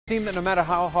Seems that no matter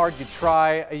how hard you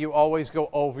try, you always go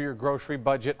over your grocery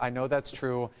budget. I know that's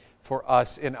true for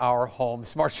us in our home.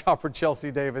 Smart shopper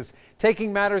Chelsea Davis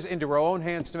taking matters into her own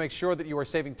hands to make sure that you are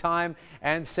saving time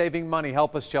and saving money.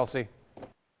 Help us, Chelsea.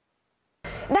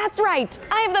 That's right.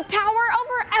 I have the power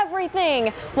over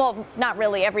everything. Well, not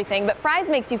really everything, but Fry's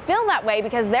makes you feel that way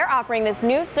because they're offering this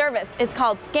new service. It's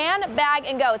called Scan, Bag,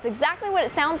 and Go. It's exactly what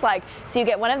it sounds like. So you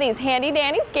get one of these handy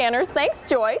dandy scanners. Thanks,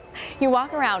 Joyce. You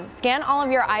walk around, scan all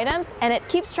of your items, and it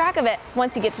keeps track of it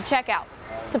once you get to checkout.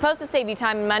 Supposed to save you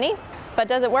time and money, but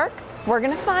does it work? We're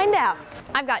gonna find out.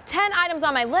 I've got 10 items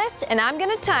on my list, and I'm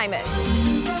gonna time it.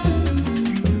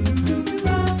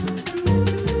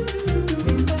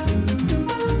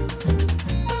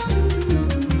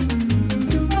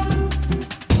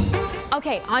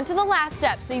 Okay, on to the last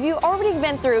step. So you've already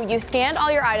been through, you scanned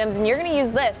all your items, and you're gonna use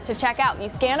this to check out. You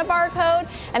scan a barcode,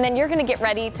 and then you're gonna get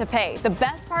ready to pay. The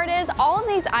best part is all of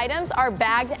these items are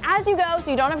bagged as you go,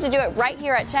 so you don't have to do it right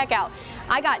here at checkout.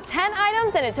 I got 10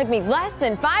 items, and it took me less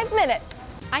than 5 minutes.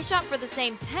 I shopped for the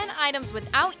same 10 items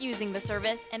without using the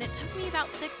service, and it took me about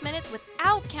 6 minutes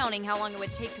without counting how long it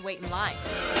would take to wait in line.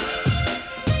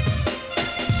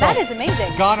 That is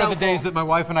amazing. Gone are the days that my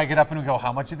wife and I get up and we go,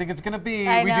 how much do you think it's going to be?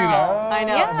 I We know. do that. I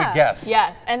know. Yeah. We guess.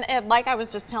 Yes, and like I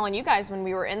was just telling you guys when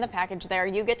we were in the package there,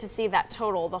 you get to see that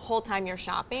total the whole time you're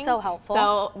shopping. So helpful.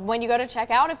 So when you go to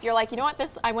checkout, if you're like, you know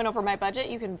what, I went over my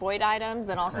budget, you can void items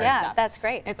and all kinds of Yeah, stuff. that's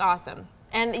great. It's awesome.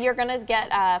 And you're going to get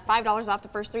 $5 off the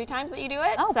first 3 times that you do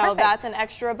it. Oh, so perfect. that's an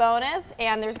extra bonus.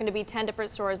 And there's going to be 10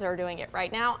 different stores that are doing it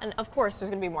right now. And of course, there's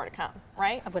going to be more to come,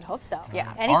 right? I would hope so.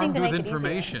 Yeah. Anything Armed to with make it easier.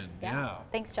 information. Yeah.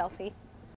 Thanks, Chelsea.